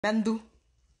Mandu.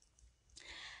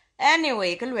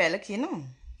 Anyway,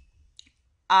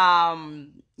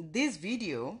 this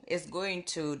video is going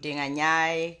to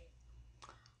dinganyai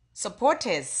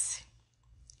supporters.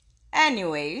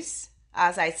 Anyways,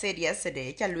 as I said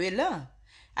yesterday, chalwela.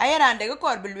 Ayarande ko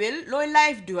korbilwel low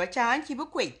life do a chan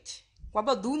kibukwait.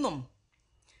 Kwabadunum.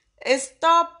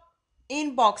 Stop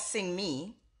inboxing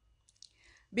me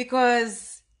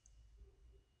because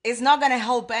it's not gonna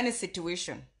help any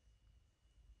situation.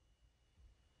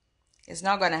 It's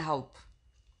not gonna help.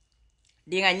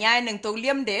 Dinganyai neng to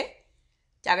liam de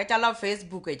chaga chala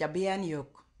Facebook e chabian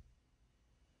yok.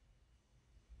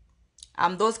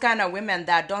 I'm those kind of women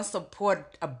that don't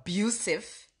support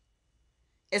abusive,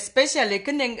 especially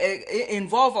can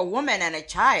involve a woman and a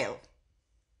child.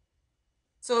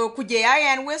 So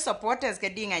kujaya and we supporters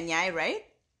ke dinganyai, right?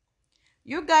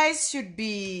 You guys should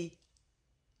be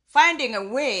finding a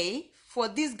way for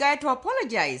this guy to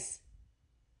apologize.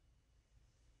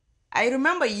 I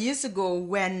remember years ago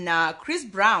when Chris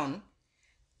Brown,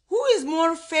 who is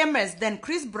more famous than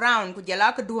Chris Brown,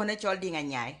 kujalaka duone chol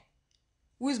dinganyai.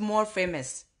 Who is more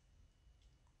famous?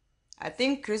 I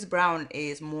think Chris Brown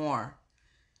is more.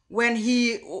 When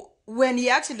he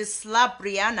actually slapped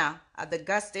Rihanna at the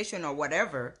gas station or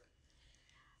whatever,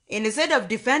 instead of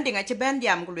defending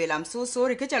I'm so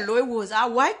sorry, Loy was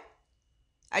white.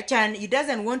 He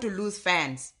doesn't want to lose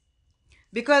fans.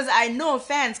 Because I know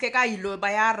fans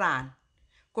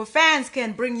fans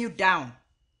can bring you down.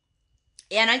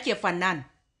 And I can't fanan.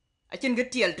 I can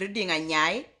get till reading a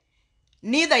nyai.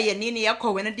 Neither ye nini ya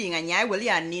ko when ding a nyai will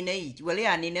ya nine will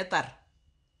ya nine tar.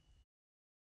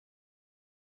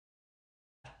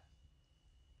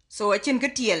 So I can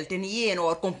get till ten yen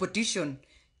or competition.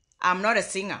 I'm not a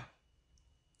singer.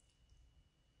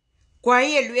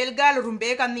 Kwaye luel gal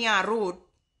rumbeka niya road.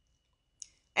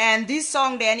 And this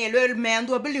song then a little man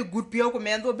do a billy good pio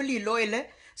man do a billy loyal.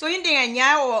 So in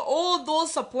dinganyai or all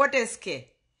those supporters ke.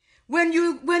 When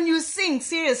you sing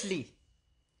seriously,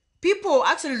 people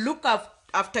actually look up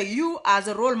after you as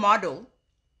a role model.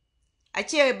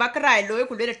 Ache bakrai loy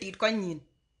kulera tit konyin.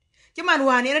 Kiman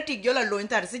wan ina tit jola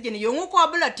lointar sijini yongu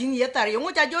ko bula ting yetar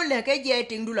yongu cha jole ke je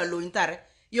ting dula lointar.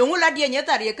 Yongu la dien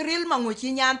yetar ye kril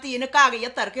manguchi nyanti ina kage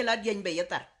yetar ke la dien be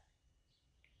yetar.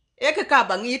 Eke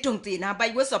kabangi tungti na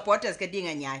by we supporters ke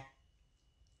dinganyai.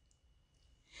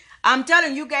 I'm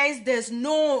telling you guys, there's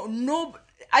no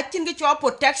I can get your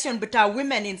protection between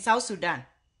women in South Sudan.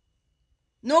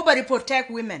 Nobody protect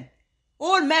women.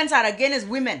 All men are against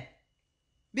women.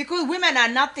 Because women are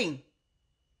nothing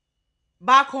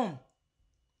back home.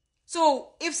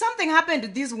 So if something happened to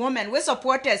this woman, we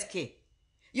supporters ke.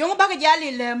 Yung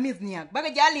bagajali le mithniak.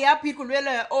 Bagajali ya people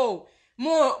wele oh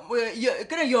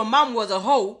your mom was a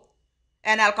hoe,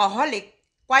 an alcoholic,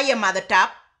 why your mother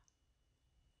tap.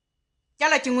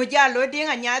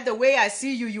 The way I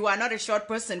see you, you are not a short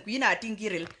person. Queen, I think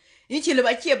Kiril. Inchil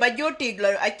Bachi, but your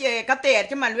tigler, I can't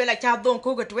come and will a child don't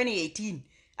cook 2018.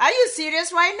 Are you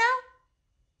serious right now?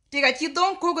 Take a chip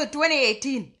don't cook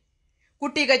 2018.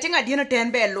 Could take a thing at dinner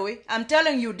 10 belloy. I'm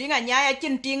telling you, ding and yai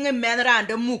can ting a man around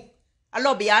the mook. A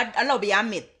lobby a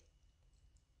myth.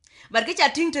 But get your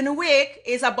ting to the wake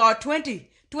is about 20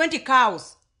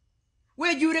 cows.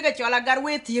 Where you get your lagar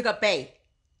with you pay.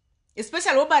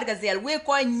 Especially Obargazel, we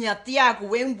call Nyatiak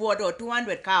weighing board or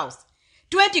 200 cows.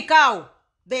 20 cow,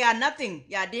 they are nothing.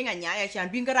 Ya ding and yash and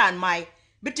bring around my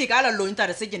bitigala lointa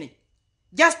the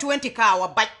just 20 cow a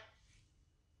bite.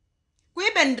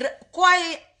 We been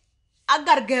quite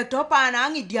agar get up and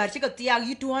angi dear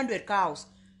chickatiag 200 cows.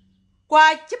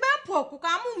 Quite chibampo,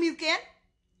 kukamu milken.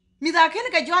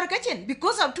 Midakenka jar kitchen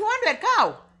because of 200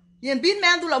 cow. Yen bin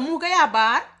mandula mugaya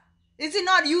bar. Is it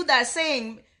not you that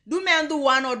saying? Do men do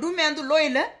one or do men do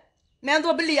loyal? Men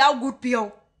do believe how good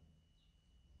pio.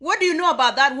 What do you know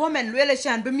about that woman? Luele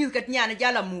shan be milk at nyana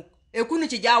jala mook. E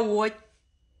kunichi ja watch.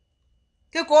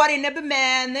 Ke kori nebe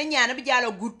man, then yana be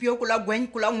jala good pio kula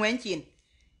wenchin.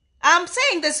 I'm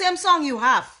saying the same song you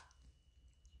have.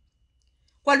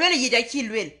 Kwa luele yija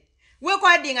chilwell. We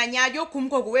kwa dinga nyajo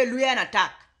kumko kwe luyan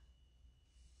attack.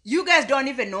 You guys don't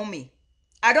even know me.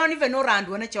 I don't even know round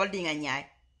when a child dinga nyai.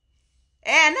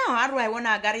 No, how do I want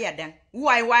to garia then?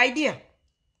 Why dear?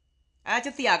 I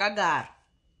just gar.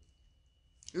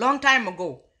 Long time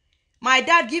ago. My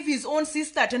dad give his own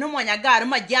sister to no one gar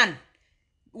my jan.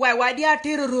 Why dear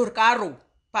terror caro?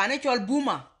 Panichol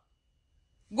boomer.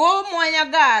 Go moya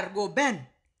gar, go ben.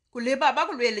 Kuleba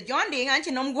bakulele John ding and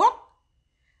chinom go.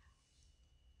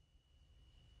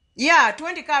 Yeah,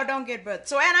 20 cow don't get birth.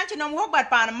 So I chinom walk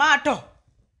but panamato.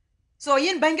 So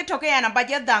yin bangi toke and about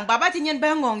your dang, babati yin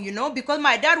bangong, because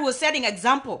my dad was setting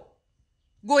example.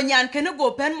 go nyan kene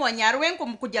go pen mo nyar wen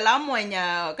ku jala mo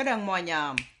nya kadang mo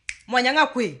nya nga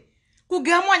kwe ku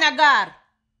ge mo nya gar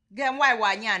ge wai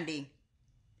wa nyandi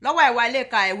lo wai le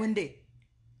kai wende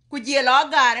ku je lo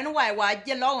gar en wai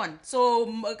je lo on so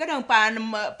kadang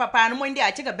pan mo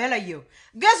ndia che ga bela you.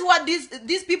 Guess what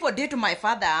these people did to my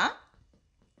father, huh?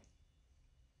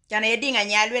 Chana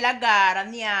dinganyai lwela gar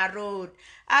ni arot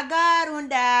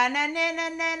agarunda na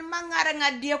mangara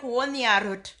ngadie ku oni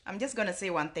arot. I'm just going to say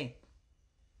one thing.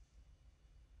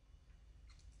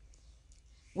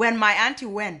 When my auntie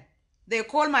went, they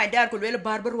called my dad kulwela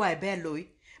barber wa ben loy.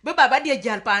 But baba dia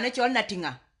jalpane chol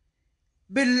natinga.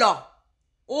 Below.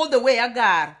 All the way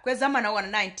agar. Kwa zamana wana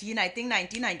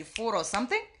 1994 or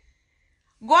something.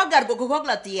 Go agar go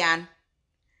gogla tian.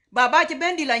 Baba che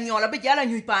bendi la nyola be jala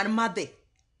nyui pan made.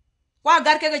 Kwa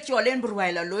agar ke cholen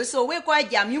burwaila loy. So we kwa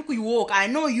jam you could walk. I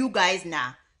know you guys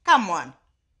now. Come on.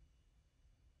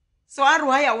 So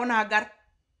arwaya wana agar.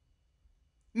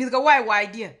 Miska why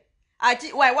dear.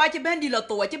 Achi why che bendi la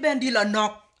to che bendi la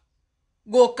nok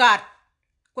go kat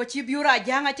ko chi biura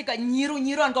janga che ka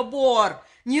nyiru an ko bor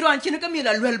nyiru an chin ka mi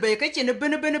la lwelbe ke chin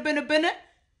bene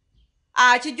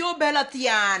a chi jo bela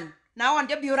tian na wan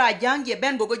je biura jang je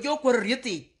ben go jo ko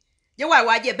riti je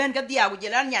why je ben ka dia go je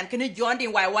lan nyan kene jondi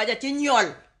why je chi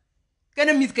nyol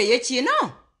kene mit ke ye chi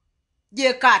no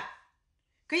je kat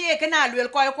ke ye kana lwel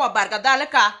ko bar ka dale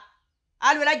ka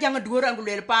alwela janga duoran go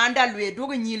lwel panda lwe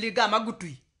dogo nyili ga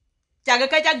magutui chaga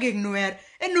ka cha gig nuer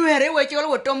e we cholo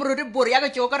wo tomro de bor ya ga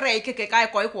choka re ke kai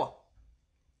ko.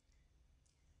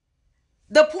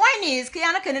 The point is ke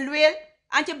ana ken lwel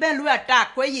anche ben lu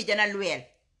attack ko yi jana lwel.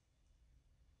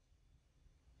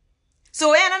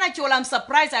 So ana na chola I'm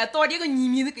surprised. I thought you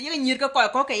nyir ka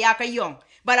ko ke ya ka yong,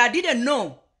 but I didn't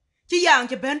know ti yang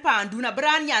ke ben pandu na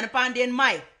bran yan panden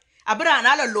mai abran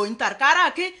ala loin tar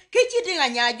kara ke chi tinga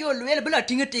nya jo lwel bla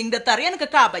tinga ting de tar yan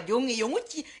ka ba jongi yongu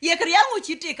chi ye kriya ngu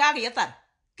chi ti ka ga tar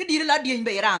ke dir la dien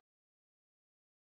be ran